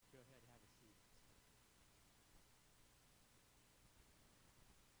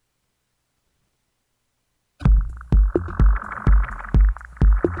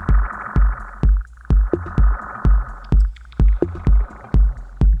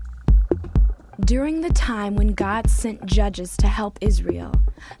During the time when God sent judges to help Israel,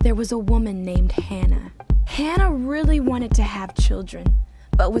 there was a woman named Hannah. Hannah really wanted to have children,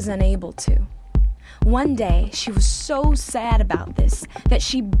 but was unable to. One day, she was so sad about this that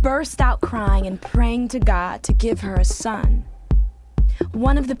she burst out crying and praying to God to give her a son.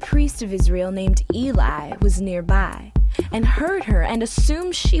 One of the priests of Israel named Eli was nearby and heard her and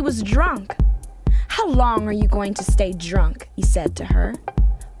assumed she was drunk. "How long are you going to stay drunk?" he said to her.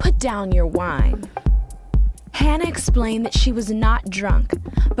 "Put down your wine." Hannah explained that she was not drunk,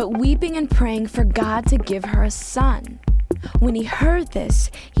 but weeping and praying for God to give her a son. When he heard this,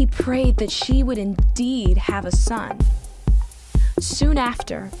 he prayed that she would indeed have a son. Soon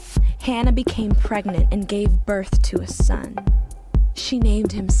after, Hannah became pregnant and gave birth to a son. She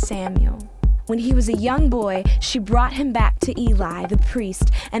named him Samuel. When he was a young boy, she brought him back to Eli, the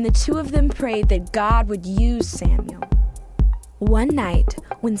priest, and the two of them prayed that God would use Samuel. One night,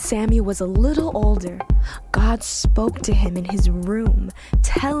 when Samuel was a little older, God spoke to him in his room,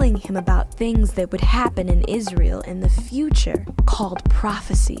 telling him about things that would happen in Israel in the future, called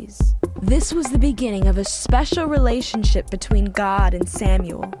prophecies. This was the beginning of a special relationship between God and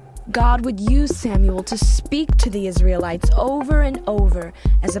Samuel. God would use Samuel to speak to the Israelites over and over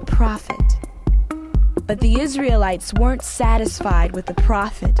as a prophet. But the Israelites weren't satisfied with the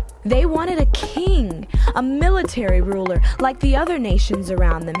prophet. They wanted a king, a military ruler, like the other nations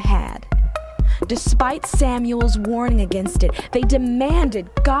around them had. Despite Samuel's warning against it, they demanded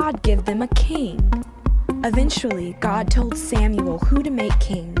God give them a king. Eventually, God told Samuel who to make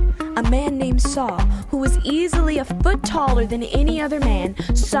king, a man named Saul, who was easily a foot taller than any other man,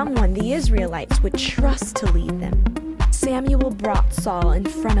 someone the Israelites would trust to lead them. Samuel brought Saul in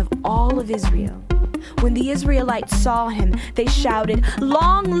front of all of Israel. When the Israelites saw him, they shouted,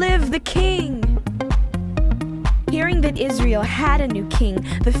 "Long live the king!" Hearing that Israel had a new king,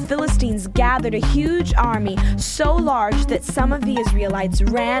 the Philistines gathered a huge army so large that some of the Israelites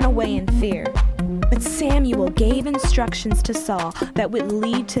ran away in fear. But Samuel gave instructions to Saul that would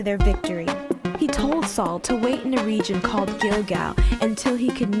lead to their victory. He told Saul to wait in a region called Gilgal until he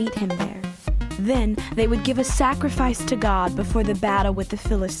could meet him there. Then they would give a sacrifice to God before the battle with the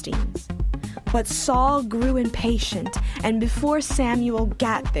Philistines. But Saul grew impatient, and before Samuel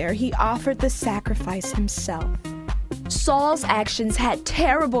got there, he offered the sacrifice himself. Saul's actions had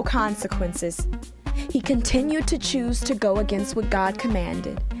terrible consequences. He continued to choose to go against what God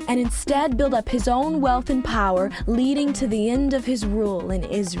commanded, and instead build up his own wealth and power, leading to the end of his rule in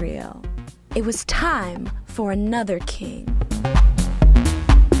Israel. It was time for another king.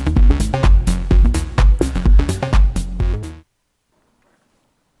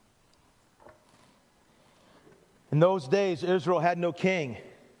 In those days, Israel had no king,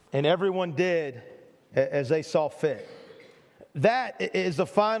 and everyone did as they saw fit. That is the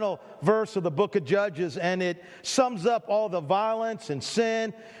final verse of the book of Judges, and it sums up all the violence and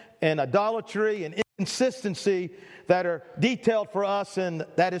sin and idolatry and inconsistency that are detailed for us in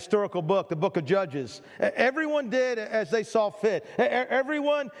that historical book, the book of Judges. Everyone did as they saw fit.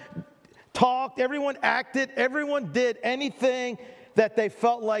 Everyone talked, everyone acted, everyone did anything that they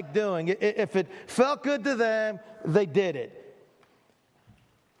felt like doing. If it felt good to them, they did it.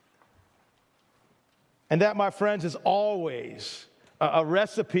 And that, my friends, is always a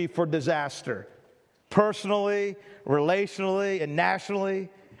recipe for disaster, personally, relationally, and nationally.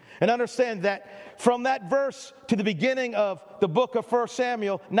 And understand that from that verse to the beginning of the book of 1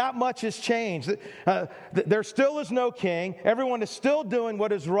 Samuel, not much has changed. There still is no king. Everyone is still doing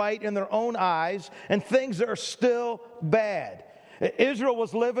what is right in their own eyes, and things are still bad. Israel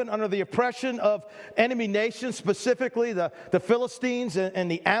was living under the oppression of enemy nations, specifically the Philistines and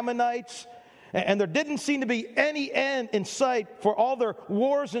the Ammonites. And there didn't seem to be any end in sight for all their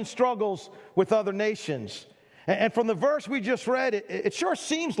wars and struggles with other nations. And from the verse we just read, it sure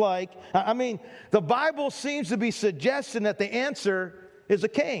seems like, the Bible seems to be suggesting that the answer is a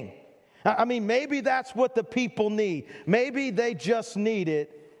king. Maybe that's what the people need. Maybe they just needed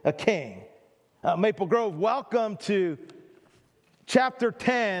a king. Maple Grove, welcome to Chapter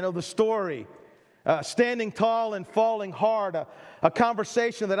 10 of the story, Standing Tall and Falling Hard, a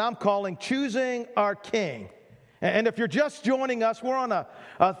conversation that I'm calling Choosing Our King. And if you're just joining us, we're on a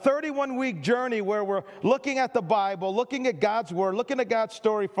 31-week journey where we're looking at the Bible, looking at God's Word, looking at God's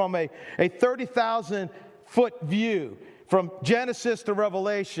story from a 30,000-foot view, from Genesis to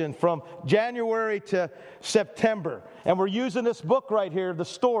Revelation, from January to September. And we're using this book right here, the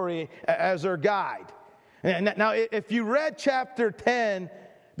story, as our guide. Now, if you read chapter 10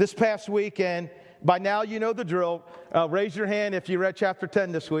 this past weekend, by now you know the drill. Raise your hand if you read chapter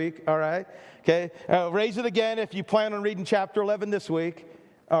 10 this week, all right? Okay. Raise it again if you plan on reading chapter 11 this week.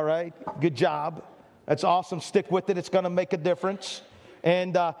 All right, good job. That's awesome. Stick with it. It's going to make a difference.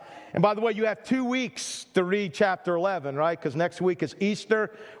 And by the way, you have 2 weeks to read chapter 11, right? Because next week is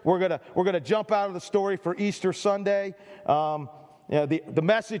Easter. We're gonna jump out of the story for Easter Sunday. The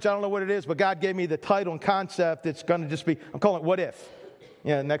message, I don't know what it is, but God gave me the title and concept. It's going to just be, I'm calling it What If.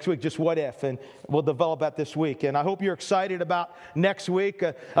 Next week, just what if, and we'll develop that this week. And I hope you're excited about next week,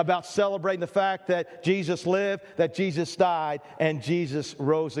 about celebrating the fact that Jesus lived, that Jesus died, and Jesus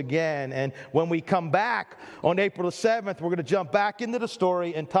rose again. And when we come back on April the 7th, we're going to jump back into the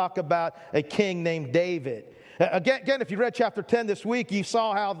story and talk about a king named David. Again, if you read chapter 10 this week, you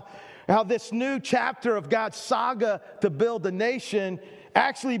saw how this new chapter of God's saga to build the nation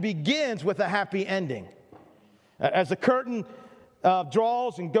actually begins with a happy ending. As the curtain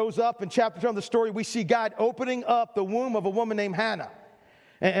draws and goes up in chapter 10 of the story, we see God opening up the womb of a woman named Hannah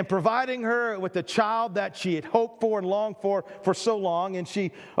and providing her with the child that she had hoped for and longed for so long. And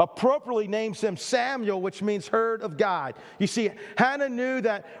she appropriately names him Samuel, which means heard of God. You see, Hannah knew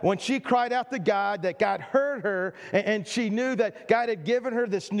that when she cried out to God, that God heard her, and she knew that God had given her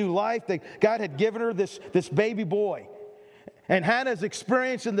this new life, that God had given her this baby boy. And Hannah's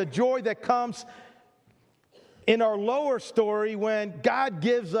experiencing the joy that comes in our lower story when God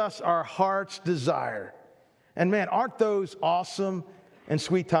gives us our heart's desire. And man, aren't those awesome and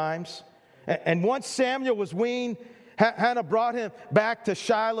sweet times? And once Samuel was weaned, Hannah brought him back to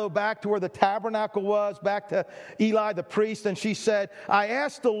Shiloh, back to where the tabernacle was, back to Eli the priest, and she said, I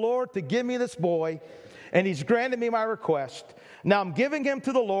asked the Lord to give me this boy, and he's granted me my request. Now I'm giving him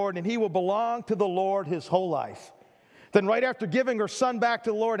to the Lord, and he will belong to the Lord his whole life. Then right after giving her son back to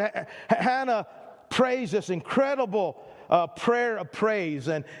the Lord, Hannah prays this incredible prayer of praise.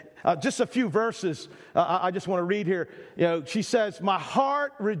 And just a few verses I just want to read here. She says, my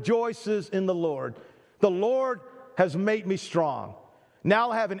heart rejoices in the Lord. The Lord has made me strong.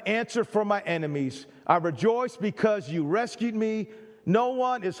 Now I have an answer for my enemies. I rejoice because you rescued me. No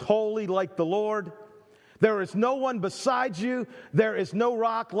one is holy like the Lord. There is no one besides you. There is no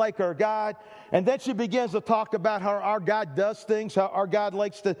rock like our God. And then she begins to talk about how our God does things, how our God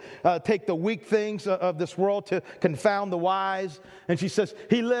likes to take the weak things of this world to confound the wise. And she says,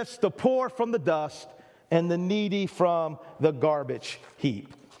 he lifts the poor from the dust and the needy from the garbage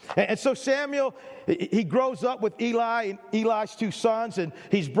heap. And so Samuel, he grows up with Eli and Eli's two sons, and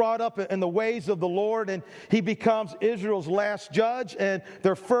he's brought up in the ways of the Lord, and he becomes Israel's last judge and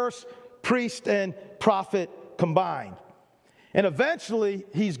their first priest and prophet combined. And eventually,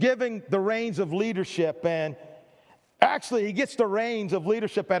 he's giving the reins of leadership, and actually, he gets the reins of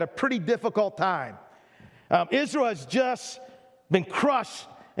leadership at a pretty difficult time. Israel has just been crushed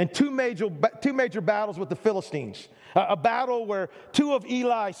in two major battles with the Philistines. A battle where two of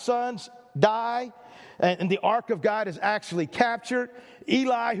Eli's sons die, and the Ark of God is actually captured.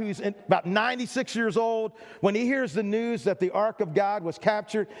 Eli, who's about 96 years old, when he hears the news that the Ark of God was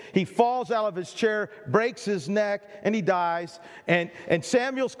captured, he falls out of his chair, breaks his neck, and he dies. And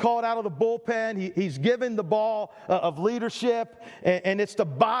Samuel's called out of the bullpen. He's given the ball of leadership, and it's the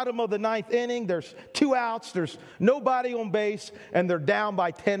bottom of the ninth inning. There's 2 outs. There's nobody on base, and they're down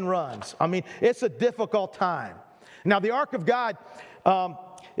by 10 runs. I mean, it's a difficult time. Now, the Ark of God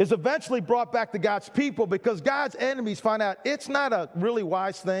is eventually brought back to God's people because God's enemies find out it's not a really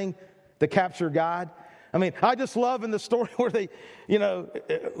wise thing to capture God. I mean, I just love in the story where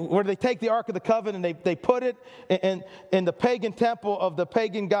they take the Ark of the Covenant and they put it in the pagan temple of the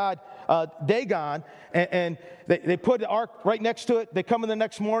pagan god Dagon, and they put the Ark right next to it. They come in the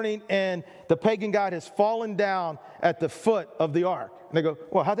next morning, and the pagan god has fallen down at the foot of the Ark. And they go,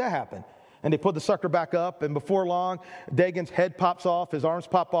 well, how'd that happen? And they put the sucker back up, and before long, Dagon's head pops off, his arms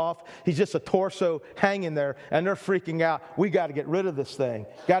pop off. He's just a torso hanging there, and they're freaking out. We got to get rid of this thing.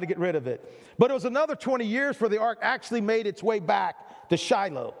 Got to get rid of it. But it was another 20 years before the ark actually made its way back to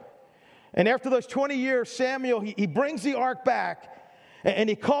Shiloh. And after those 20 years, Samuel, he brings the ark back, and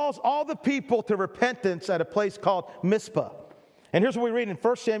he calls all the people to repentance at a place called Mizpah. And here's what we read in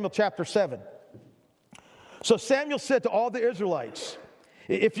 1 Samuel chapter 7. So Samuel said to all the Israelites,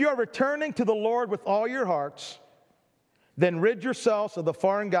 if you are returning to the Lord with all your hearts, then rid yourselves of the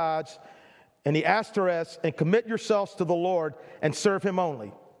foreign gods and the Ashtoreths, and commit yourselves to the Lord and serve him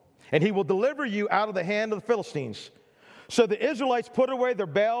only. And he will deliver you out of the hand of the Philistines. So the Israelites put away their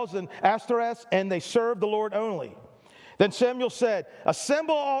Baals and Ashtoreths, and they served the Lord only. Then Samuel said,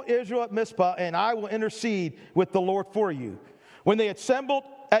 assemble all Israel at Mizpah, and I will intercede with the Lord for you. When they assembled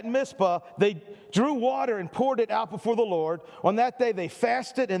at Mizpah, they drew water and poured it out before the Lord. On that day they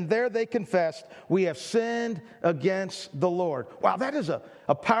fasted, and there they confessed, we have sinned against the Lord. Wow, that is a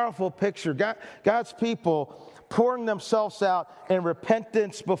powerful picture. God's people pouring themselves out in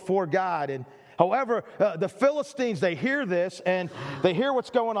repentance before God. And however, the Philistines, they hear this and they hear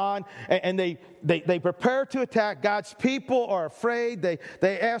what's going on, and they prepare to attack. God's people are afraid. They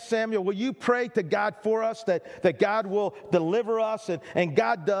ask Samuel, will you pray to God for us that God will deliver us? And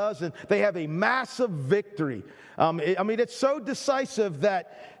God does, and they have a massive victory. It's so decisive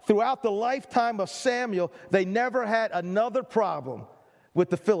that throughout the lifetime of Samuel, they never had another problem with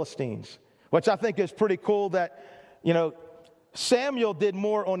the Philistines, which I think is pretty cool that, Samuel did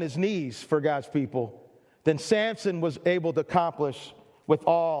more on his knees for God's people than Samson was able to accomplish with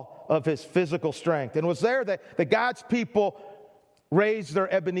all of his physical strength. And it was there that God's people raised their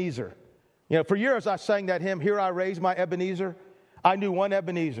Ebenezer. For years I sang that hymn, Here I Raise My Ebenezer. I knew one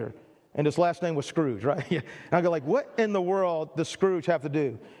Ebenezer, and his last name was Scrooge, right? And I go like, what in the world does Scrooge have to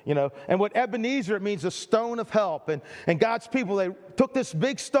do? And what Ebenezer, it means a stone of help. And God's people, they took this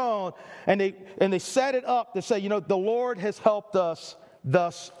big stone and they set it up to say, the Lord has helped us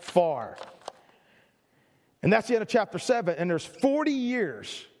thus far. And that's the end of chapter 7. And there's 40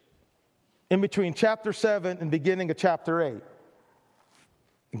 years in between chapter 7 and beginning of chapter 8.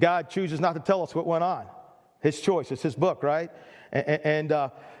 God chooses not to tell us what went on. His choice. It's his book, right?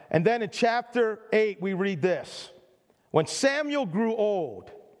 And then in chapter 8, we read this. When Samuel grew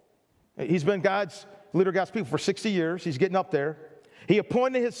old, he's been leader of God's people for 60 years. He's getting up there. He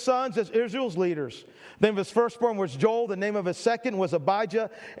appointed his sons as Israel's leaders. The name of his firstborn was Joel. The name of his second was Abijah,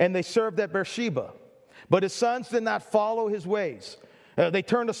 and they served at Beersheba. But his sons did not follow his ways. They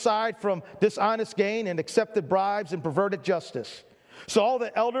turned aside from dishonest gain and accepted bribes and perverted justice. So all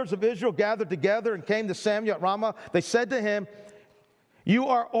the elders of Israel gathered together and came to Samuel at Ramah. They said to him, you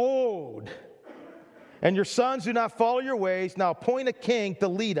are old, and your sons do not follow your ways. Now appoint a king to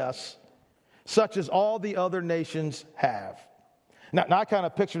lead us, such as all the other nations have. Now I kind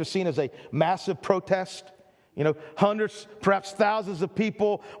of picture the scene as a massive protest. Hundreds, perhaps thousands of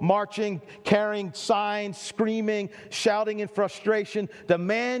people marching, carrying signs, screaming, shouting in frustration,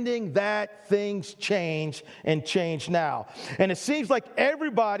 demanding that things change and change now. And it seems like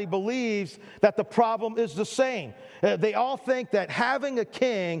everybody believes that the problem is the same. They all think that having a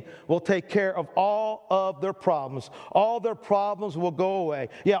king will take care of all of their problems. All their problems will go away.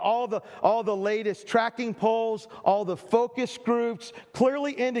 Yeah, all the latest tracking polls, all the focus groups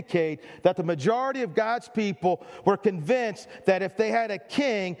clearly indicate that the majority of God's people were convinced that if they had a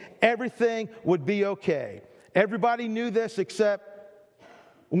king, everything would be okay. Everybody knew this except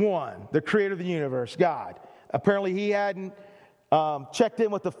one, the creator of the universe, God. Apparently he hadn't checked in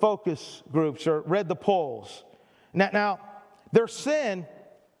with the focus groups or read the polls. Now, their sin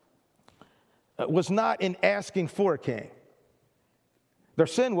was not in asking for a king. Their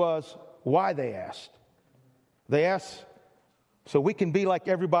sin was why they asked. They asked so we can be like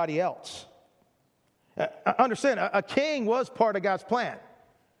everybody else. Understand, a king was part of God's plan.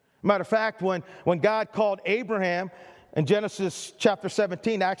 Matter of fact, when God called Abraham in Genesis chapter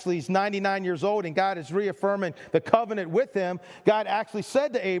 17, actually he's 99 years old and God is reaffirming the covenant with him. God actually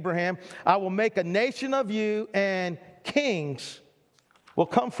said to Abraham, I will make a nation of you and kings will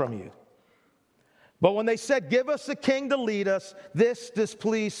come from you. But when they said, give us a king to lead us, this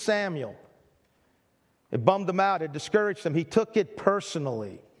displeased Samuel. It bummed him out. It discouraged him. He took it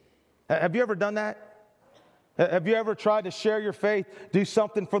personally. Have you ever done that? Have you ever tried to share your faith, do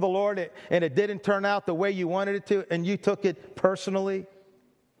something for the Lord, and it didn't turn out the way you wanted it to, and you took it personally?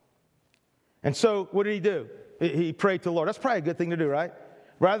 And so what did he do? He prayed to the Lord. That's probably a good thing to do, right?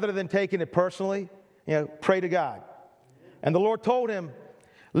 Rather than taking it personally, pray to God. And the Lord told him,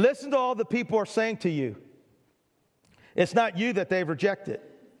 listen to all the people are saying to you. It's not you that they've rejected,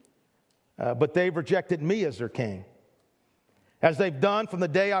 but they've rejected me as their king, as they've done from the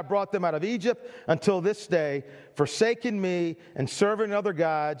day I brought them out of Egypt until this day, forsaking me and serving other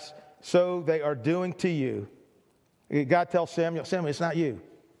gods, so they are doing to you. God tells Samuel, it's not you.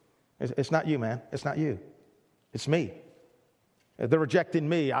 It's not you, man. It's not you. It's me. They're rejecting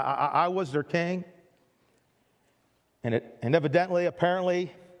me. I was their king. And evidently,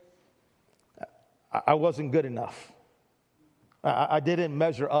 apparently, I wasn't good enough. I didn't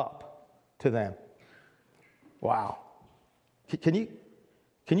measure up to them. Wow. Can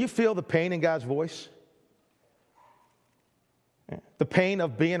you feel the pain in God's voice? The pain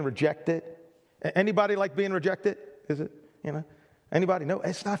of being rejected? Anybody like being rejected? Is it? Anybody? No,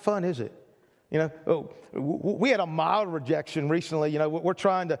 it's not fun, is it? We had a mild rejection recently. We're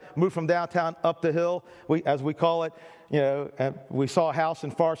trying to move from downtown up the hill, as we call it. And we saw a house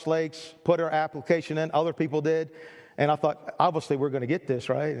in Forest Lakes, put our application in. Other people did. And I thought, obviously, we're going to get this,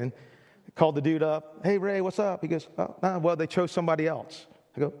 right? And called the dude up. Hey, Ray, what's up? He goes, oh, no, well, they chose somebody else.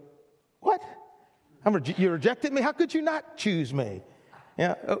 I go, what? You rejected me? How could you not choose me?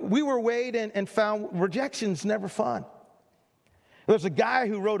 We were weighed and found rejection's never fun. There's a guy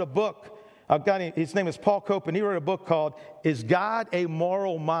who wrote a book. His name is Paul Copan. He wrote a book called Is God a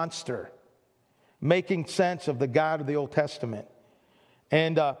Moral Monster? Making Sense of the God of the Old Testament.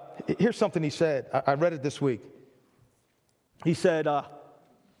 And here's something he said. I read it this week. He said,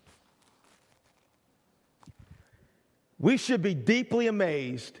 we should be deeply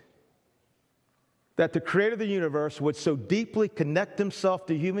amazed that the creator of the universe would so deeply connect himself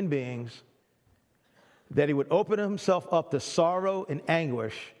to human beings that he would open himself up to sorrow and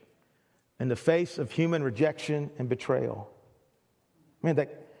anguish in the face of human rejection and betrayal. Man,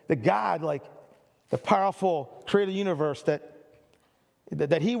 that God, like the powerful creator of the universe,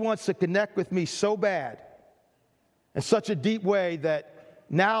 that he wants to connect with me so bad in such a deep way that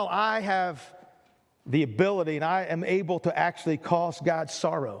now I have the ability and I am able to actually cause God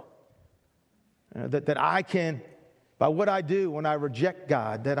sorrow. That I can, by what I do when I reject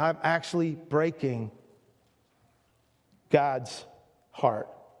God, that I'm actually breaking God's heart.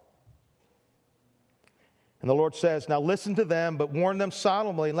 And the Lord says, now listen to them, but warn them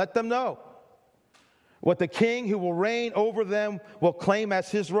solemnly and let them know what the king who will reign over them will claim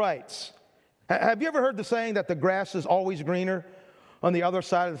as his rights. Have you ever heard the saying that the grass is always greener on the other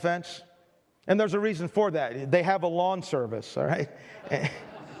side of the fence? And there's a reason for that. They have a lawn service, all right?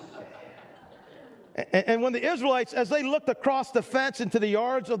 And when the Israelites, as they looked across the fence into the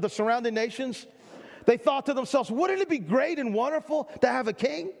yards of the surrounding nations, they thought to themselves, wouldn't it be great and wonderful to have a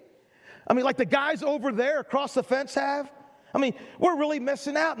king? I mean, like the guys over there across the fence have. I mean, we're really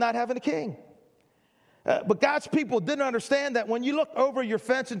missing out not having a king. But God's people didn't understand that when you look over your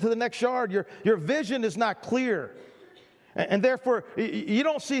fence into the next yard, your vision is not clear. And therefore, you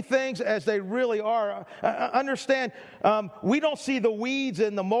don't see things as they really are. Understand, we don't see the weeds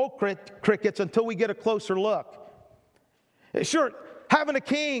and the mole crickets until we get a closer look. Sure, having a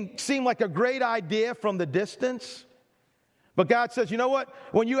king seemed like a great idea from the distance. But God says, you know what?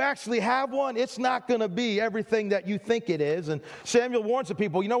 When you actually have one, it's not going to be everything that you think it is. And Samuel warns the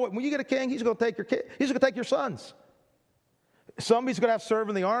people, you know what? When you get a king, he's going to take your kid. He's going to take your sons. Somebody's going to have serve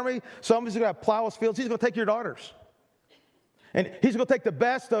in the army. Somebody's going to have plow his fields. He's going to take your daughters. And he's going to take the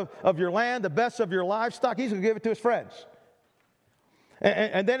best of your land, the best of your livestock. He's going to give it to his friends.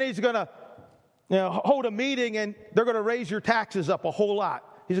 And then he's going to hold a meeting, and they're going to raise your taxes up a whole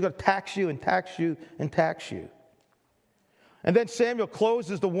lot. He's going to tax you and tax you and tax you. And then Samuel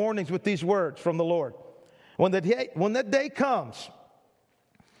closes the warnings with these words from the Lord. When that day comes,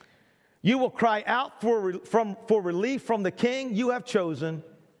 you will cry out for relief from the king you have chosen,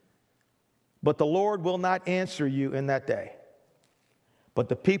 but the Lord will not answer you in that day. But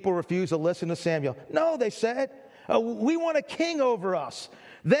the people refused to listen to Samuel. No, they said, we want a king over us.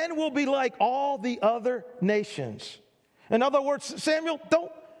 Then we'll be like all the other nations. In other words, Samuel,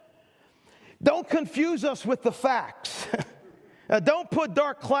 don't confuse us with the facts. Don't put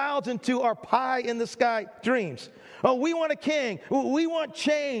dark clouds into our pie in the sky dreams. Oh, we want a king. We want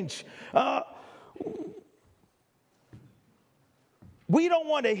change. We don't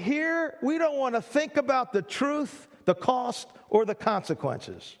want to hear. We don't want to think about the truth, the cost, or the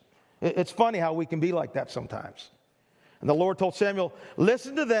consequences. It's funny how we can be like that sometimes. And the Lord told Samuel,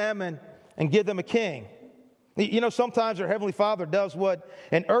 listen to them and give them a king. You know, sometimes our Heavenly Father does what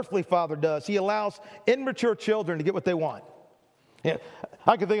an earthly father does. He allows immature children to get what they want. Yeah,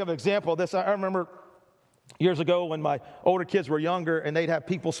 I can think of an example of this. I remember years ago when my older kids were younger and they'd have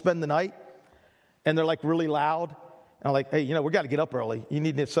people spend the night and they're like really loud. And I'm like, hey, we got to get up early. You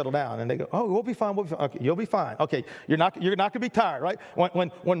need to settle down. And they go, oh, we'll be fine. Okay, you'll be fine. Okay, you're not going to be tired, right?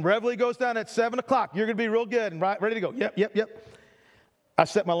 When Reveille goes down at 7 o'clock, you're going to be real good and ready to go. Yep. I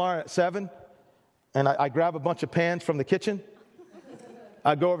set my alarm at 7, and I grab a bunch of pans from the kitchen.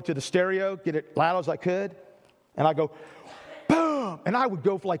 I go over to the stereo, get it loud as I could, and I go, boom! And I would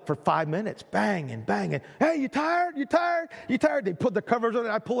go for 5 minutes, banging. Hey, you tired? You tired? They put the covers on it.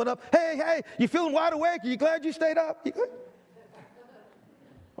 I pull it up. Hey, you feeling wide awake? Are you glad you stayed up?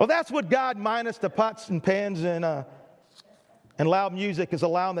 Well, that's what God, minus the pots and pans and loud music, is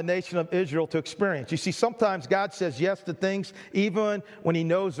allowing the nation of Israel to experience. You see, sometimes God says yes to things even when he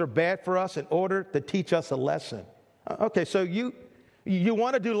knows they're bad for us in order to teach us a lesson. Okay, so you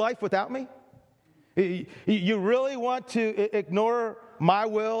want to do life without me? You really want to ignore my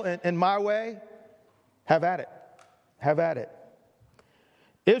will and my way? Have at it.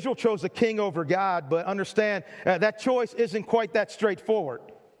 Israel chose a king over God, but understand that choice isn't quite that straightforward.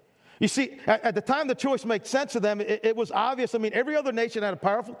 You see, at the time the choice made sense to them, it was obvious. I mean, every other nation had a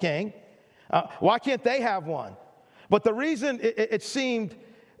powerful king. Why can't they have one? But the reason it seemed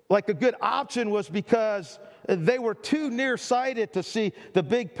like a good option was because they were too nearsighted to see the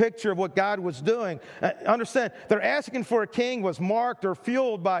big picture of what God was doing. Understand, their asking for a king was marked or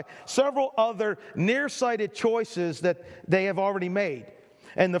fueled by several other nearsighted choices that they have already made.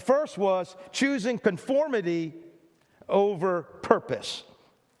 And the first was choosing conformity over purpose.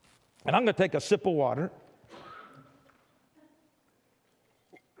 And I'm going to take a sip of water.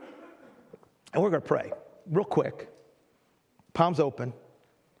 And we're going to pray real quick. Palms open.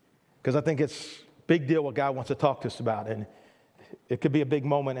 Because I think it's a big deal what God wants to talk to us about. And it could be a big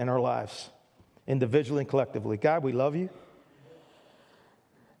moment in our lives, individually and collectively. God, we love you.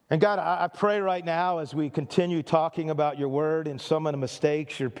 And God, I pray right now as we continue talking about your word and some of the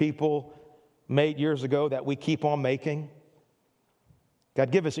mistakes your people made years ago that we keep on making.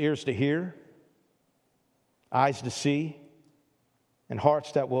 God, give us ears to hear, eyes to see, and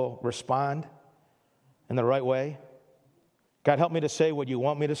hearts that will respond in the right way. God, help me to say what you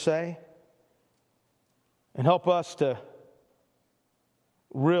want me to say. And help us to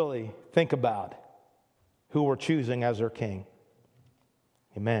really think about who we're choosing as our king.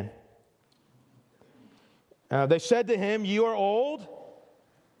 Amen. They said to him, "You are old.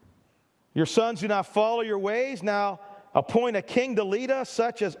 Your sons do not follow your ways. Now appoint a king to lead us,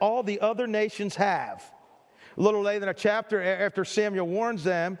 such as all the other nations have." A little later in the chapter, after Samuel warns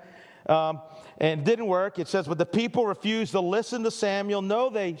them, and it didn't work, it says, "But the people refused to listen to Samuel. No,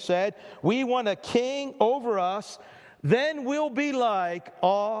 they said, we want a king over us. Then we'll be like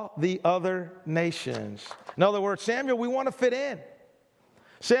all the other nations." In other words, Samuel, we want to fit in.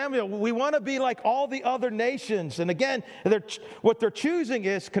 Samuel, we want to be like all the other nations. And again, what they're choosing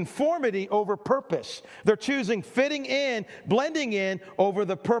is conformity over purpose. They're choosing fitting in, blending in over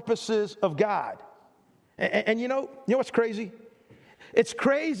the purposes of God. And you know what's crazy? It's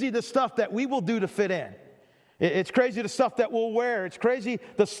crazy the stuff that we will do to fit in. It's crazy the stuff that we'll wear. It's crazy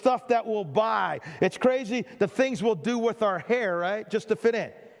the stuff that we'll buy. It's crazy the things we'll do with our hair, right? Just to fit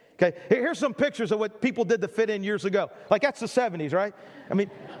in. Okay, here's some pictures of what people did to fit in years ago. Like, that's the 70s, right? I mean,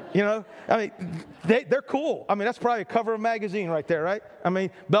 they're cool. I mean, that's probably a cover of a magazine right there, right? I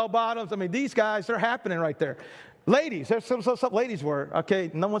mean, bell bottoms. I mean, these guys, they're happening right there. Ladies, there's some ladies wear. Okay,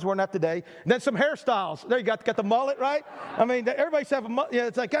 no one's wearing that today. And then some hairstyles. There you got the mullet, right? I mean, everybody's have a mullet. Yeah,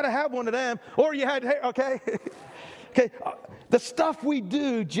 it's like, got to have one of them. Or you had hair, okay? Okay, the stuff we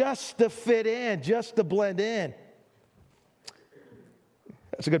do just to fit in, just to blend in.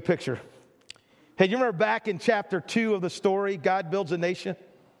 That's a good picture. Hey, you remember back in chapter 2 of the story, God builds a nation?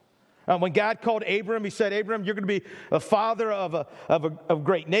 When God called Abram, he said, "Abram, you're going to be a father of a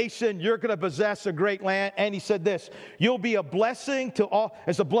great nation. You're going to possess a great land." And he said this, "You'll be a blessing to all."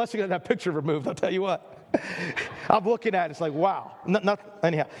 It's a blessing that that picture removed, I'll tell you what. I'm looking at it, it's like, wow.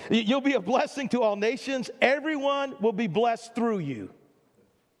 Anyhow, "You'll be a blessing to all nations. Everyone will be blessed through you."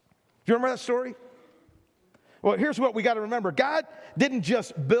 Do you remember that story? Well, here's what we got to remember. God didn't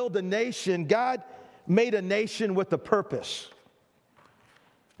just build a nation. God made a nation with a purpose.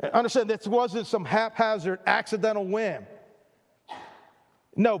 Understand, this wasn't some haphazard, accidental whim.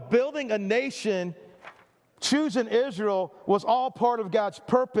 No, building a nation, choosing Israel, was all part of God's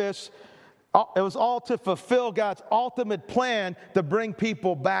purpose. It was all to fulfill God's ultimate plan to bring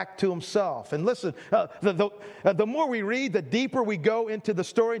people back to himself. And listen, the more we read, the deeper we go into the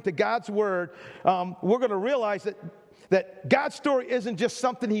story, into God's word, we're going to realize that God's story isn't just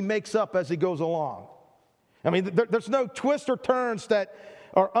something he makes up as he goes along. I mean, there's no twists or turns that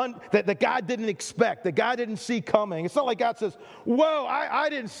God didn't expect, that God didn't see coming. It's not like God says, "Whoa, I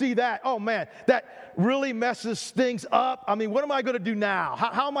didn't see that. Oh man, that really messes things up. I mean, what am I going to do now?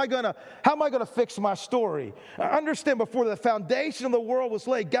 How am I going to fix my story?" Understand, before the foundation of the world was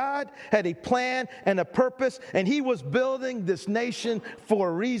laid, God had a plan and a purpose, and he was building this nation for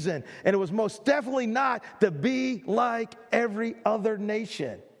a reason. And it was most definitely not to be like every other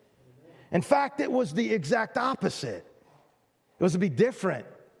nation. In fact, it was the exact opposite. It was to be different.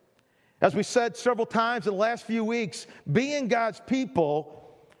 As we said several times in the last few weeks, being God's people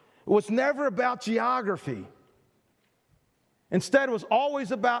was never about geography. Instead, it was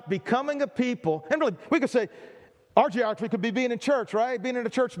always about becoming a people. And really, we could say our geography could be being in church, right? Being in a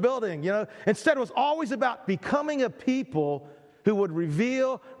church building, Instead, it was always about becoming a people who would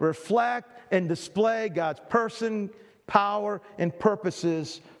reveal, reflect, and display God's person, power, and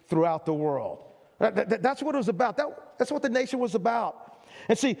purposes throughout the world. That's what it was about. That's what the nation was about.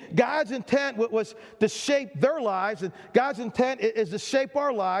 And see, God's intent was to shape their lives, and God's intent is to shape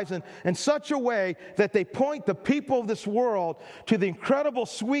our lives in such a way that they point the people of this world to the incredible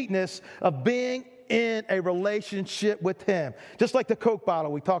sweetness of being in a relationship with him. Just like the Coke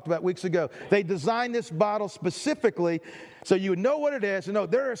bottle we talked about weeks ago. They designed this bottle specifically so you know what it is and know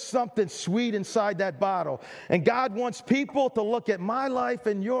there is something sweet inside that bottle. And God wants people to look at my life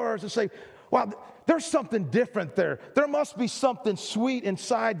and yours and say, wow, there's something different there. There must be something sweet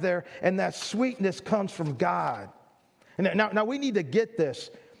inside there, and that sweetness comes from God. And now we need to get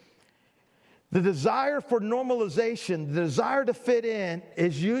this. The desire for normalization, the desire to fit in,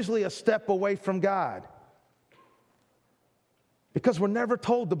 is usually a step away from God. Because we're never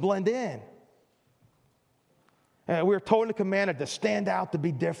told to blend in. And we're totally commanded to stand out, to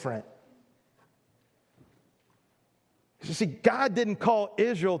be different. You see, God didn't call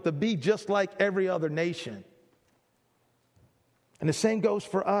Israel to be just like every other nation. And the same goes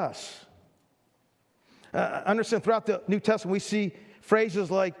for us. Understand, throughout the New Testament, we see phrases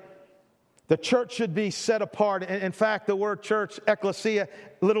like, the church should be set apart. In fact, the word church, ecclesia,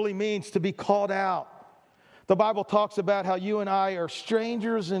 literally means to be called out. The Bible talks about how you and I are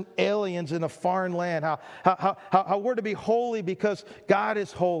strangers and aliens in a foreign land. How we're to be holy because God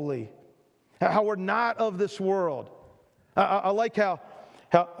is holy. How we're not of this world. I like I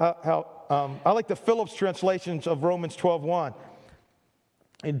like the Phillips translations of Romans 12:1.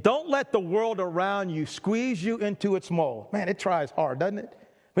 And don't let the world around you squeeze you into its mold. Man, it tries hard, doesn't it?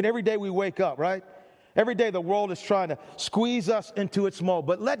 But every day we wake up, right? Every day the world is trying to squeeze us into its mold.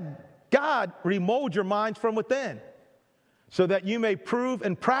 But let God remold your minds from within so that you may prove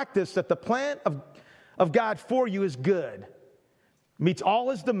and practice that the plan of God for you is good, meets all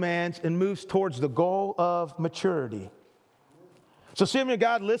his demands, and moves towards the goal of maturity. So Samuel and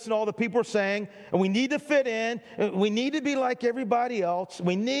God listened to all the people are saying, and we need to fit in. We need to be like everybody else.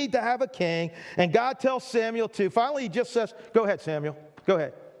 We need to have a king. And God tells Samuel to, finally he just says, go ahead, Samuel. Go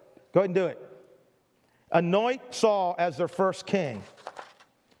ahead. Go ahead and do it. Anoint Saul as their first king.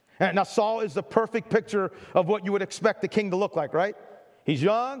 And now Saul is the perfect picture of what you would expect the king to look like, right? He's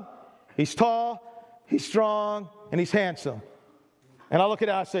young, he's tall, he's strong, and he's handsome. And I look at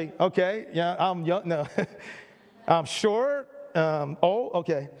it and I say, okay, yeah, I'm young. No, I'm short.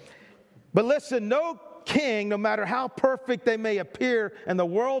 Okay. But listen, no king, no matter how perfect they may appear in the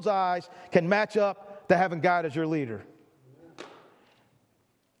world's eyes, can match up to having God as your leader.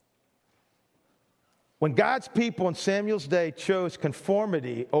 When God's people in Samuel's day chose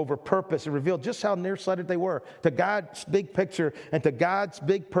conformity over purpose, it revealed just how nearsighted they were to God's big picture and to God's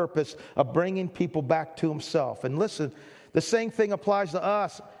big purpose of bringing people back to himself. And listen, the same thing applies to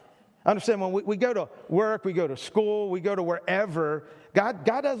us. Understand, when we go to work, we go to school, we go to wherever, God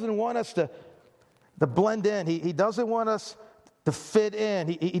doesn't want us to blend in. He doesn't want us to fit in.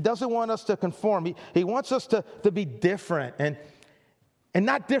 He doesn't want us to conform. He wants us to be different and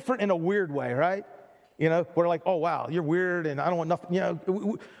not different in a weird way, right? You know, we're like, oh, wow, you're weird and I don't want nothing. You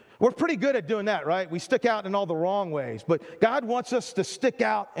know, we're pretty good at doing that, right? We stick out in all the wrong ways. But God wants us to stick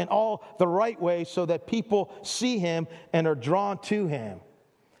out in all the right ways so that people see him and are drawn to him.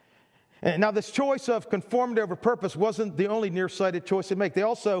 And now this choice of conformity over purpose wasn't the only nearsighted choice they make. They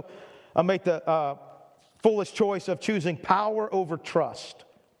also make the foolish choice of choosing power over trust.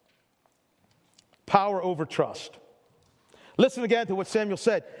 Power over trust. Listen again to what Samuel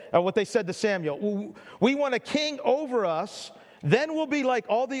said, what they said to Samuel. We want a king over us, then we'll be like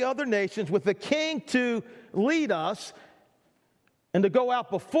all the other nations with a king to lead us and to go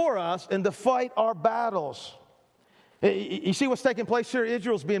out before us and to fight our battles. You see what's taking place here?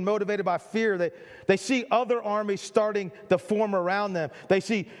 Israel's being motivated by fear. They see other armies starting to form around them. They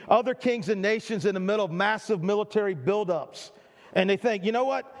see other kings and nations in the middle of massive military buildups. And they think, you know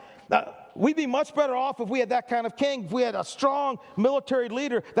what? We'd be much better off if we had that kind of king, if we had a strong military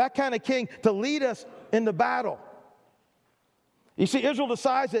leader, that kind of king to lead us in the battle. You see, Israel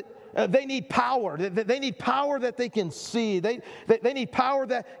decides that they need power. They need power that they can see. They need power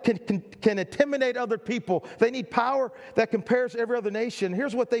that can intimidate other people. They need power that compares to every other nation.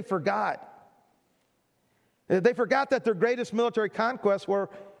 Here's what they forgot. They forgot that their greatest military conquests were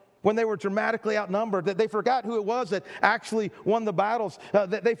when they were dramatically outnumbered, that they forgot who it was that actually won the battles,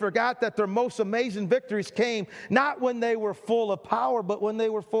 that they forgot that their most amazing victories came not when they were full of power, but when they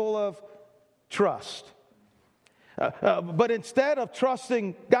were full of trust. But instead of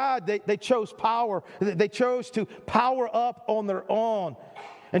trusting God, they chose power. They chose to power up on their own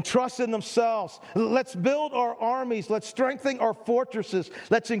and trust in themselves. Let's build our armies. Let's strengthen our fortresses.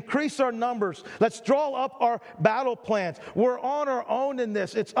 Let's increase our numbers. Let's draw up our battle plans. We're on our own in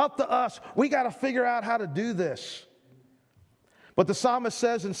this. It's up to us. We got to figure out how to do this. But the psalmist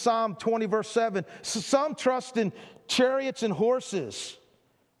says in Psalm 20, verse 7, some trust in chariots and horses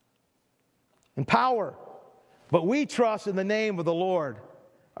and power, but we trust in the name of the Lord,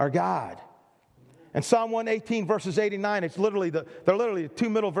 our God. And Psalm 118, verses 89, they're literally the two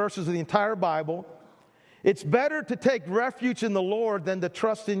middle verses of the entire Bible. It's better to take refuge in the Lord than to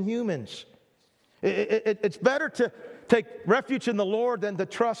trust in humans. It's better to take refuge in the Lord than to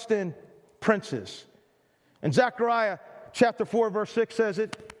trust in princes. And Zechariah chapter 4, verse 6 says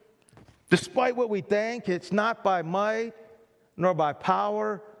it, despite what we think, it's not by might nor by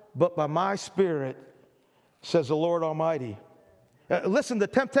power, but by my Spirit, says the Lord Almighty. Listen, the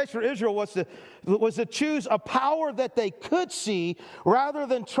temptation for Israel was to choose a power that they could see rather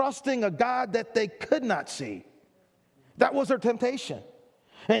than trusting a God that they could not see. That was their temptation.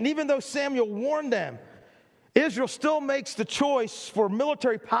 And even though Samuel warned them, Israel still makes the choice for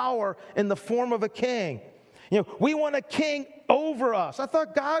military power in the form of a king. We want a king over us. I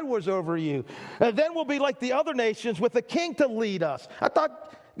thought God was over you. And then we'll be like the other nations with a king to lead us. I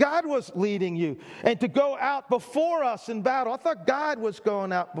thought God was leading you and to go out before us in battle. I thought God was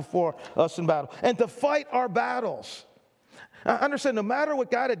going out before us in battle and to fight our battles. I understand, no matter what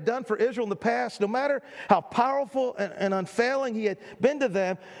God had done for Israel in the past, no matter how powerful and unfailing he had been to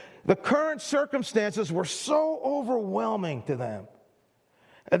them, the current circumstances were so overwhelming to them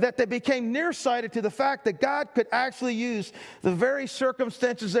that they became nearsighted to the fact that God could actually use the very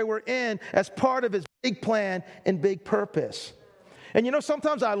circumstances they were in as part of his big plan and big purpose. And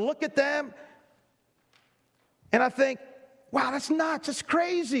sometimes I look at them and I think, wow, that's nuts, it's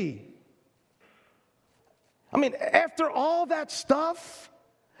crazy. I mean, after all that stuff,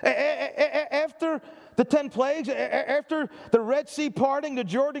 after the 10 plagues, after the Red Sea parting, the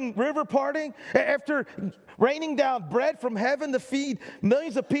Jordan River parting, after raining down bread from heaven to feed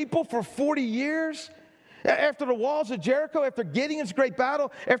millions of people for 40 years, after the walls of Jericho, after Gideon's great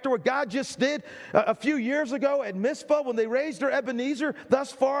battle, after what God just did a few years ago at Mizpah when they raised their Ebenezer,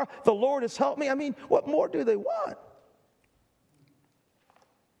 thus far the Lord has helped me. I mean, what more do they want?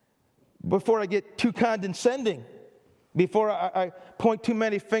 Before I get too condescending, before I point too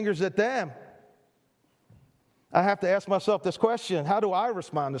many fingers at them, I have to ask myself this question: how do I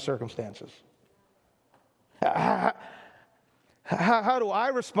respond to circumstances? How do I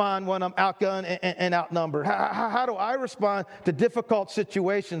respond when I'm outgunned and outnumbered? How do I respond to difficult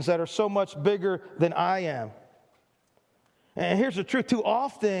situations that are so much bigger than I am? And here's the truth: too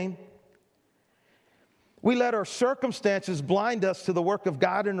often, we let our circumstances blind us to the work of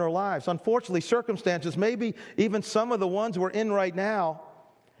God in our lives. Unfortunately, circumstances, maybe even some of the ones we're in right now,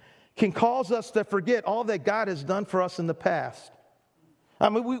 can cause us to forget all that God has done for us in the past. I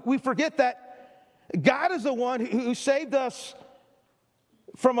mean, we forget that God is the one who saved us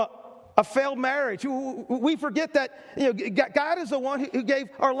from a failed marriage. We forget that God is the one who gave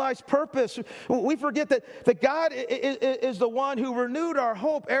our lives purpose. We forget that God is the one who renewed our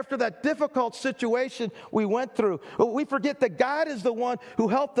hope after that difficult situation we went through. We forget that God is the one who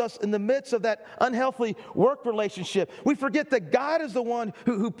helped us in the midst of that unhealthy work relationship. We forget that God is the one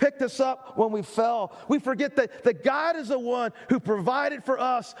who picked us up when we fell. We forget that God is the one who provided for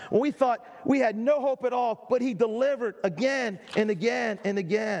us when we thought we had no hope at all, but he delivered again and again and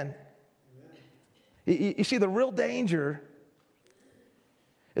again. You see, the real danger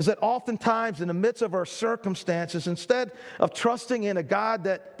is that oftentimes in the midst of our circumstances, instead of trusting in a God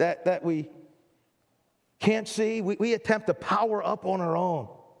that we can't see, we attempt to power up on our own.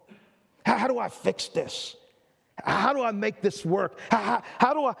 How do I fix this? How do I make this work?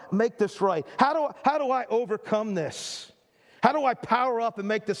 How do I make this right? How do I overcome this? How do I power up and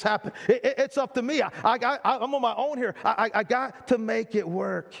make this happen? It's up to me. I'm on my own here. I got to make it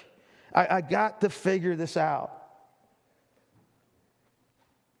work. I got to figure this out.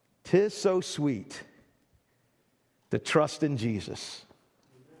 'Tis so sweet to trust in Jesus.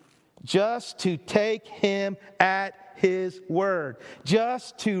 Just to take him at his word.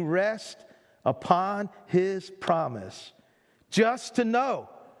 Just to rest upon his promise. Just to know,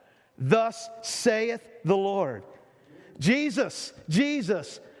 thus saith the Lord. Jesus,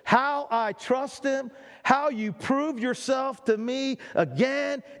 how I trust him, how you prove yourself to me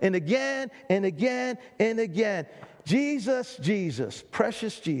again and again and again and again. Jesus,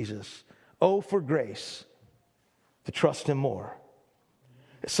 precious Jesus, oh, for grace to trust him more.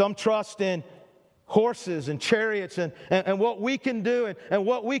 Some trust in horses and chariots and what we can do and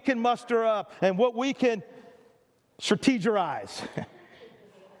what we can muster up and what we can strategize.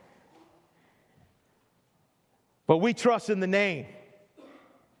 But we trust in the name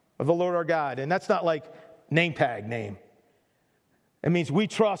of the Lord our God. And that's not like name tag name. It means we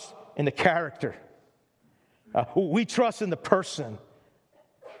trust in the character. We trust in the person.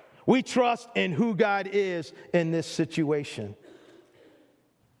 We trust in who God is in this situation.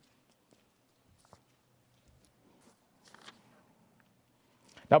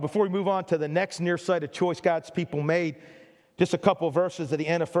 Now, before we move on to the next nearsighted choice God's people made, just a couple of verses at the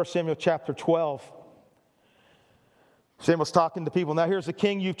end of 1 Samuel chapter 12. Samuel's talking to people. Now here's the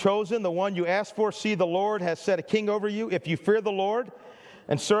king you've chosen, the one you asked for. See, the Lord has set a king over you. If you fear the Lord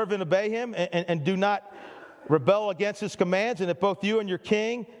and serve and obey him and do not rebel against his commands, and if both you and your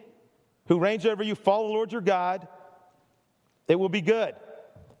king who reigns over you follow the Lord your God, it will be good.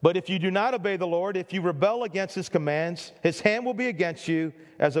 But if you do not obey the Lord, if you rebel against his commands, his hand will be against you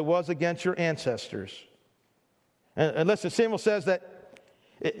as it was against your ancestors. And listen, Samuel says that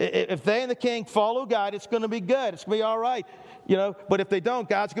if they and the king follow God, it's going to be good. It's going to be all right. But if they don't,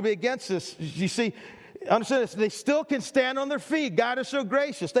 God's going to be against us. You see, understand this. They still can stand on their feet. God is so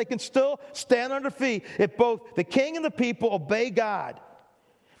gracious. They can still stand on their feet if both the king and the people obey God.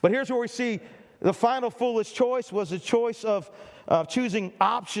 But here's where we see the final foolish choice was a choice of choosing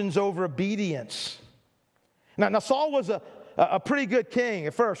options over obedience. Now Saul was a pretty good king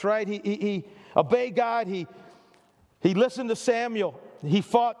at first, right? He obeyed God. He listened to Samuel. He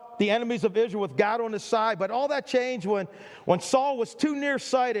fought the enemies of Israel with God on his side. But all that changed when Saul was too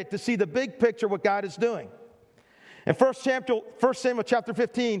nearsighted to see the big picture of what God is doing. In 1 Samuel chapter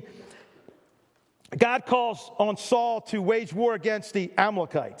 15, God calls on Saul to wage war against the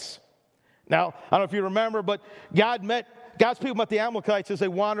Amalekites. Now, I don't know if you remember, but God's people met the Amalekites as they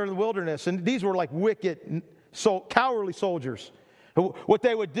wandered in the wilderness. And these were like wicked, cowardly soldiers. What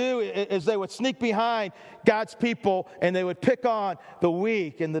they would do is they would sneak behind God's people and they would pick on the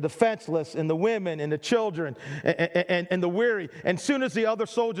weak and the defenseless and the women and the children and the weary. And as soon as the other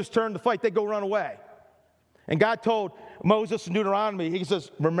soldiers turned to fight, they'd go run away. And God told Moses in Deuteronomy, he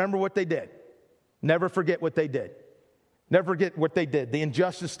says, remember what they did. Never forget what they did. Never forget what they did, the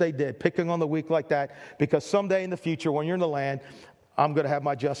injustice they did, picking on the weak like that, because someday in the future, when you're in the land, I'm going to have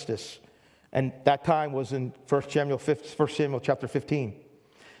my justice. And that time was in 1 Samuel chapter 15.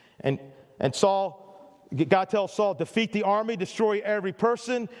 And Saul, God tells Saul, defeat the army, destroy every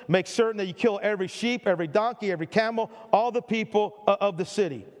person, make certain that you kill every sheep, every donkey, every camel, all the people of the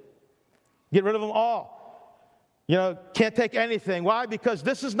city. Get rid of them all. Can't take anything. Why? Because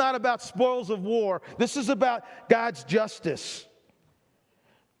this is not about spoils of war. This is about God's justice.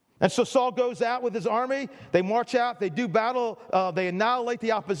 And so Saul goes out with his army. They march out. They do battle. They annihilate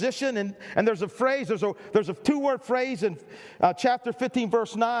the opposition. And there's a phrase. There's a two-word phrase in chapter 15,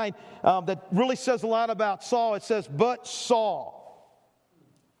 verse 9 that really says a lot about Saul. It says, but Saul.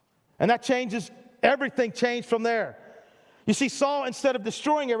 And that changes. Everything changed from there. You see, Saul, instead of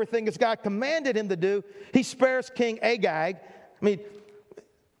destroying everything as God commanded him to do, he spares King Agag. I mean,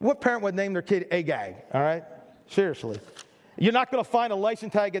 what parent would name their kid Agag, all right? Seriously. You're not going to find a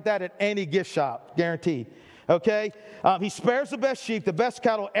license tag at that at any gift shop, guaranteed, okay? He spares the best sheep, the best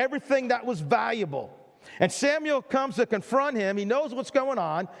cattle, everything that was valuable. And Samuel comes to confront him. He knows what's going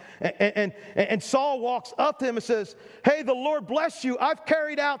on. And Saul walks up to him and says, hey, the Lord bless you. I've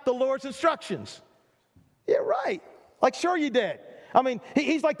carried out the Lord's instructions. Yeah, right. Like, sure you did. I mean,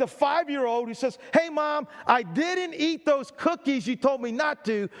 he's like the 5-year-old who says, hey, Mom, I didn't eat those cookies you told me not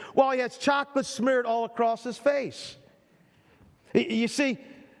to, while he has chocolate smeared all across his face. You see,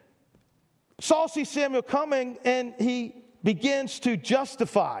 Saul sees Samuel coming, and he begins to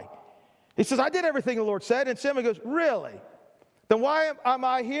justify. He says, I did everything the Lord said. And Samuel goes, really? Then why am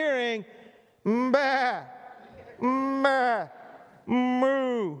I hearing, bah, meh,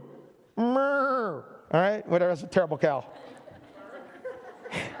 moo, moo? All right? Whatever, that's a terrible cow.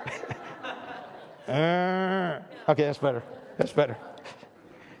 Okay, that's better. That's better.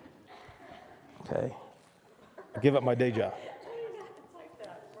 Okay. I give up my day job.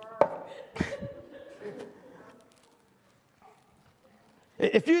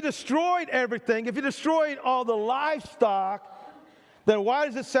 If you destroyed everything, if you destroyed all the livestock, then why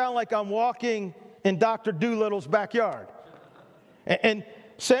does it sound like I'm walking in Dr. Doolittle's backyard? And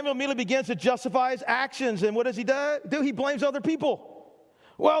Samuel immediately begins to justify his actions. And what does he do? He blames other people.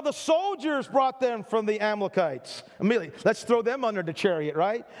 Well, the soldiers brought them from the Amalekites. Immediately, let's throw them under the chariot,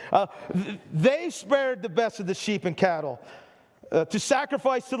 right? They spared the best of the sheep and cattle to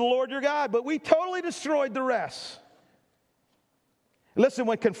sacrifice to the Lord your God, but we totally destroyed the rest. Listen,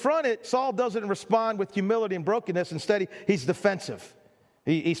 when confronted, Saul doesn't respond with humility and brokenness. Instead, he's defensive.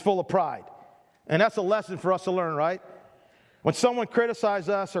 He's full of pride. And that's a lesson for us to learn, right? When someone criticizes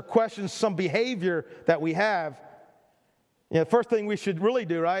us or questions some behavior that we have, the first thing we should really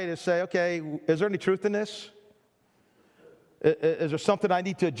do, right, is say, okay, is there any truth in this? Is there something I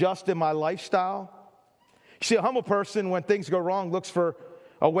need to adjust in my lifestyle? You see, a humble person, when things go wrong, looks for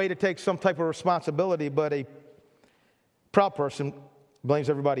a way to take some type of responsibility, but a proud person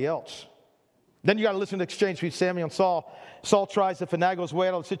blames everybody else. Then you got to listen to the exchange between Samuel and Saul. Saul tries to finagle his way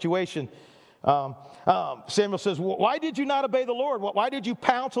out of the situation. Samuel says, why did you not obey the Lord? Why did you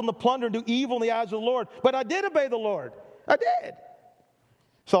pounce on the plunder and do evil in the eyes of the Lord? But I did obey the Lord. I did.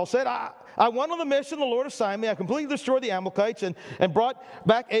 Saul said, I went on the mission the Lord assigned me. I completely destroyed the Amalekites and brought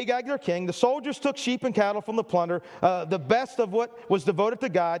back Agag their king. The soldiers took sheep and cattle from the plunder, the best of what was devoted to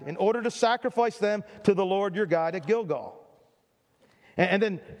God, in order to sacrifice them to the Lord your God at Gilgal. And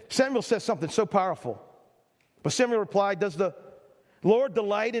then Samuel says something so powerful. But Samuel replied, does the Lord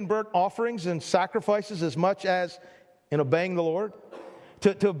delight in burnt offerings and sacrifices as much as in obeying the Lord?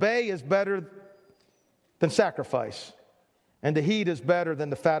 To obey is better than sacrifice, and to heed is better than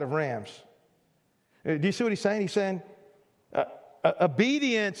the fat of rams. Do you see what he's saying? He's saying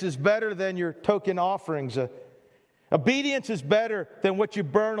obedience is better than your token offerings. Obedience is better than what you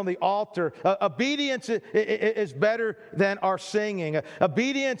burn on the altar. Obedience is better than our singing.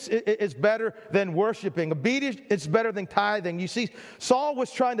 Obedience is better than worshiping. Obedience is better than tithing. You see, Saul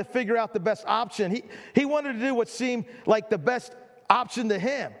was trying to figure out the best option. He wanted to do what seemed like the best option to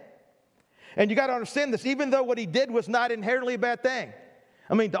him. And you got to understand this, even though what he did was not inherently a bad thing.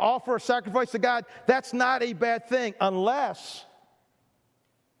 I mean, to offer a sacrifice to God, that's not a bad thing unless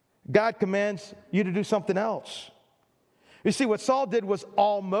God commands you to do something else. You see, what Saul did was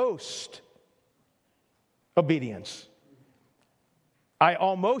almost obedience. I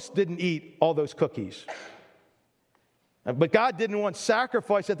almost didn't eat all those cookies. But God didn't want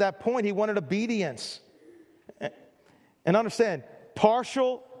sacrifice at that point. He wanted obedience. And understand,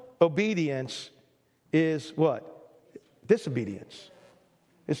 partial obedience is what? Disobedience.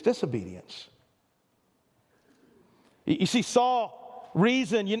 It's disobedience. You see, Saul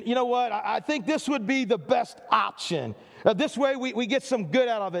reasoned, you know what? I think this would be the best option. This way we get some good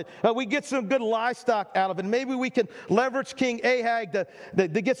out of it. We get some good livestock out of it. Maybe we can leverage King Ahab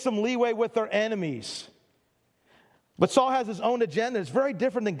to get some leeway with our enemies. But Saul has his own agenda. It's very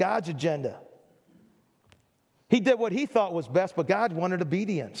different than God's agenda. He did what he thought was best, but God wanted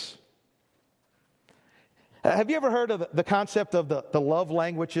obedience. Have you ever heard of the concept of the love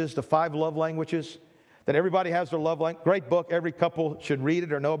languages, the 5 love languages? That everybody has their love language. Great book. Every couple should read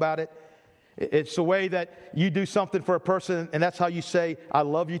it or know about it. It's the way that you do something for a person, and that's how you say, I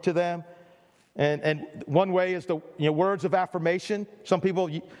love you to them. And one way is the words of affirmation. Some people,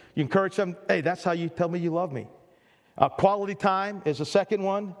 you encourage them, hey, that's how you tell me you love me. Quality time is the second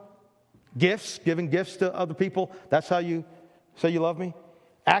one. Gifts, giving gifts to other people. That's how you say you love me.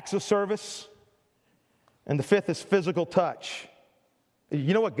 Acts of service. And the 5th is physical touch.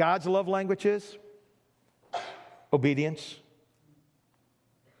 You know what God's love language is? Obedience.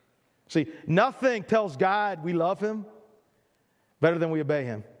 See, nothing tells God we love Him better than we obey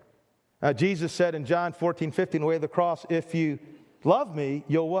Him. Jesus said in John 14:15, the way of the cross, if you love me,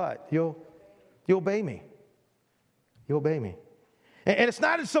 you'll what? You'll obey me. You'll obey me. And it's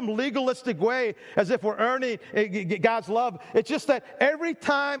not in some legalistic way as if we're earning God's love. It's just that every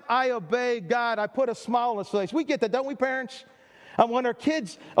time I obey God, I put a smile on His face. We get that, don't we, parents? When our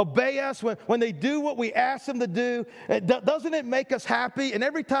kids obey us, when they do what we ask them to do, doesn't it make us happy? And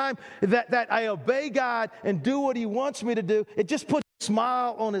every time that I obey God and do what He wants me to do, it just puts a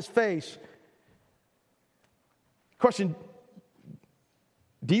smile on His face. Question,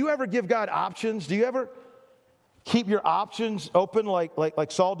 do you ever give God options? Do you ever keep your options open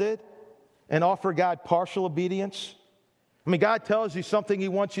like Saul did and offer God partial obedience? I mean, God tells you something He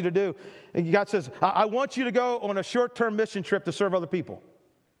wants you to do. And God says, I want you to go on a short-term mission trip to serve other people.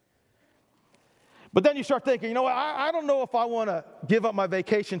 But then you start thinking, you know what, I don't know if I want to give up my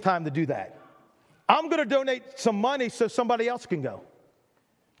vacation time to do that. I'm going to donate some money so somebody else can go.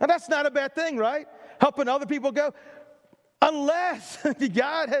 Now, that's not a bad thing, right? Helping other people go. Unless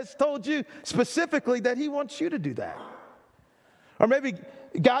God has told you specifically that He wants you to do that. Or maybe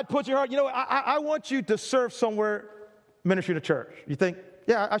God puts in your heart, you know what, I want you to serve somewhere, ministry to church. You think,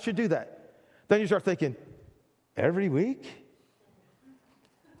 yeah, I should do that. Then you start thinking, every week?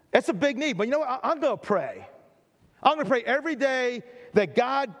 That's a big need. But you know what? I'm going to pray. I'm going to pray every day that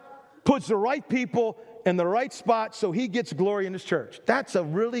God puts the right people in the right spot so He gets glory in His church. That's a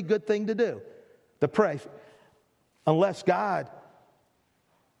really good thing to do, to pray. Unless God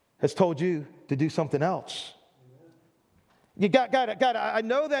has told you to do something else. God, I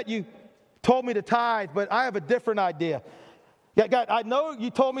know that you told me to tithe, but I have a different idea. God, I know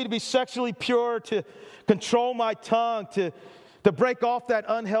you told me to be sexually pure, to control my tongue, to break off that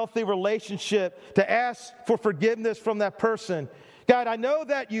unhealthy relationship, to ask for forgiveness from that person. God, I know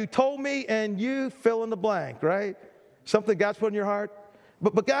that you told me, and you fill in the blank, right? Something God's put in your heart.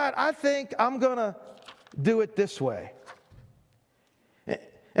 But God, I think I'm going to do it this way.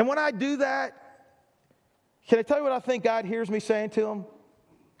 And when I do that, Can I tell you what I think God hears me saying to him?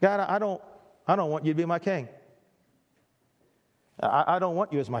 God, I don't want you to be my king. I don't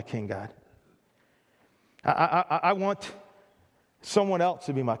want you as my king, God. I want someone else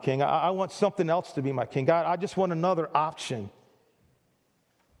to be my king. I want something else to be my king. God, I just want another option.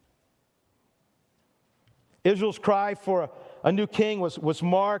 Israel's cry for a new king was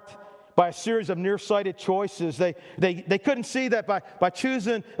marked by a series of nearsighted choices. They couldn't see that by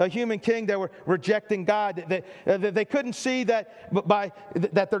choosing a human king, they were rejecting God. They couldn't see that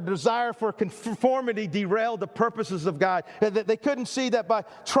that their desire for conformity derailed the purposes of God. They couldn't see that by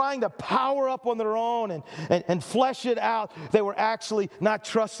trying to power up on their own and flesh it out, they were actually not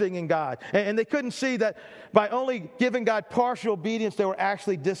trusting in God. And they couldn't see that by only giving God partial obedience, they were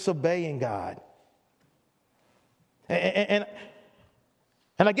actually disobeying God.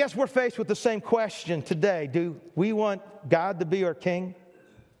 And I guess we're faced with the same question today. Do we want God to be our king?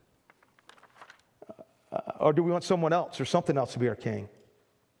 Or do we want someone else or something else to be our king?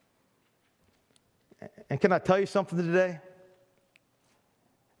 And can I tell you something today?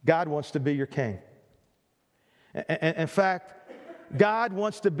 God wants to be your king. And in fact, God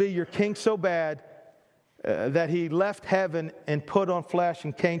wants to be your king so bad that he left heaven and put on flesh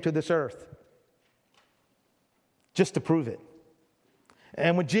and came to this earth just to prove it.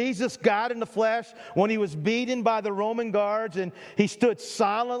 And when Jesus got in the flesh, when he was beaten by the Roman guards and he stood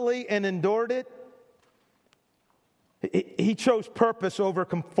silently and endured it, he chose purpose over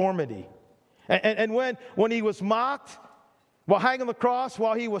conformity. And when he was mocked while hanging on the cross,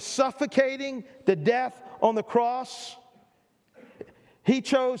 while he was suffocating to death on the cross, he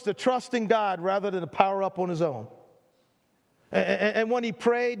chose to trust in God rather than to power up on his own. And when he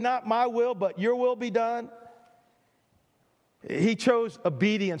prayed, not my will, but your will be done, he chose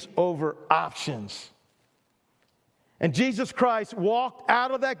obedience over options. And Jesus Christ walked out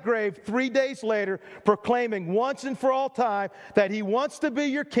of that grave 3 days later, proclaiming once and for all time that he wants to be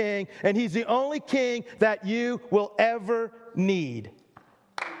your king, and he's the only king that you will ever need.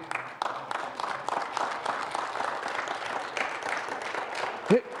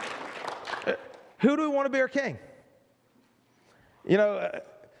 Who do we want to be our king? You know,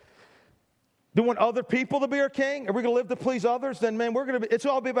 do we want other people to be our king? Are we going to live to please others? Then, man, it's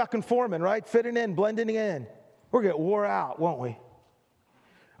all be about conforming, right? Fitting in, blending in. We're going to get wore out, won't we?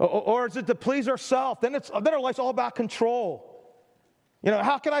 Or is it to please ourselves? Then our life's all about control. You know,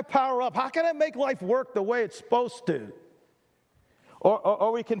 how can I power up? How can I make life work the way it's supposed to?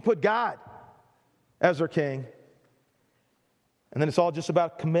 Or we can put God as our king. And then it's all just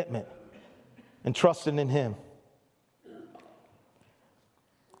about commitment and trusting in him.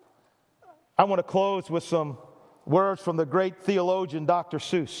 I want to close with some words from the great theologian, Dr.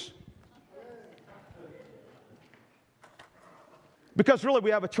 Seuss. Because really,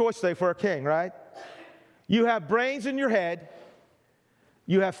 we have a choice today for our king, right? You have brains in your head.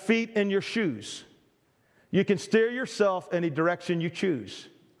 You have feet in your shoes. You can steer yourself any direction you choose.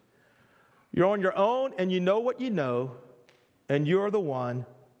 You're on your own, and you know what you know, and you're the one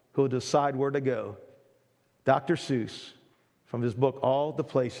who will decide where to go. Dr. Seuss, from his book, All the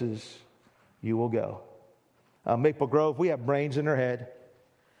Places You Will Go. Maple Grove, we have brains in our head,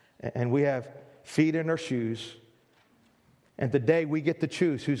 and we have feet in our shoes. And today we get to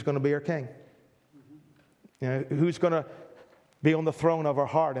choose who's going to be our king. You know, who's going to be on the throne of our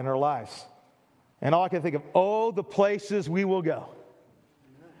heart and our lives. And all I can think of, oh, the places we will go.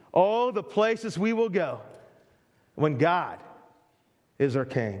 Oh, the places we will go when God is our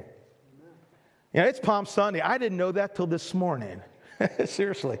king. You know, it's Palm Sunday. I didn't know that till this morning.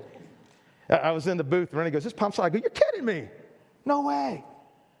 Seriously. I was in the booth, and Renee goes, "This Palm Sunday." I go, "You're kidding me. No way."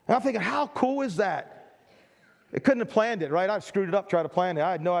 And I'm thinking, how cool is that? I couldn't have planned it, right? I screwed it up trying to plan it.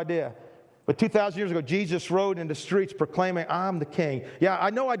 I had no idea. But 2,000 years ago, Jesus rode in the streets proclaiming, "I'm the king." Yeah, I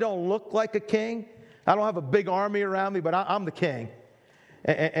know I don't look like a king. I don't have a big army around me, but I'm the king.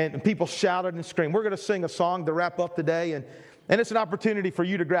 And people shouted and screamed. We're going to sing a song to wrap up today, and it's an opportunity for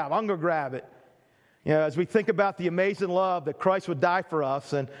you to grab. I'm going to grab it. You know, as we think about the amazing love that Christ would die for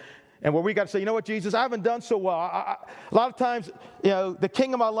us, and where we got to say, you know what, Jesus, I haven't done so well. A lot of times, you know, the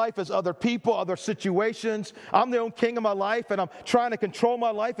king of my life is other people, other situations. I'm the own king of my life, and I'm trying to control my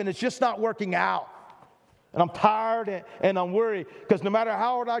life, and it's just not working out. And I'm tired, and I'm worried, because no matter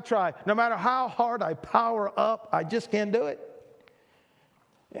how hard I try, no matter how hard I power up, I just can't do it.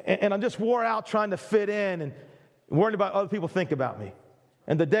 And I'm just wore out trying to fit in and worried about other people think about me.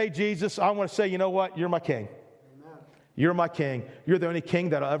 And today, Jesus, I want to say, you know what? You're my king. You're my king. You're the only king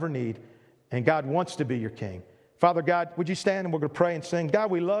that I'll ever need. And God wants to be your king. Father God, would you stand and we're going to pray and sing. God,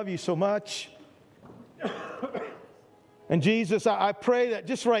 we love you so much. And Jesus, I pray that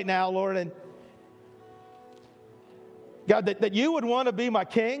just right now, Lord, and God, that you would want to be my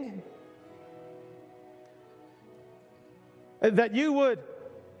king. That you would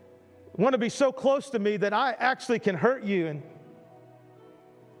want to be so close to me that I actually can hurt you and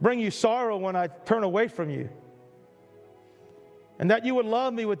bring you sorrow when I turn away from you. And that you would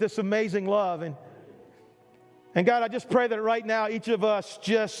love me with this amazing love. And God, I just pray that right now each of us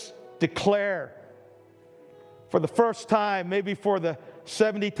just declare for the first time, maybe for the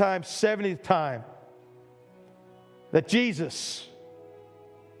 70th time, that Jesus,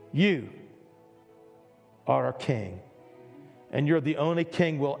 you are our King. And you're the only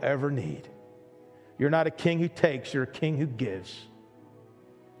king we'll ever need. You're not a king who takes, you're a king who gives.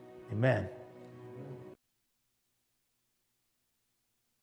 Amen.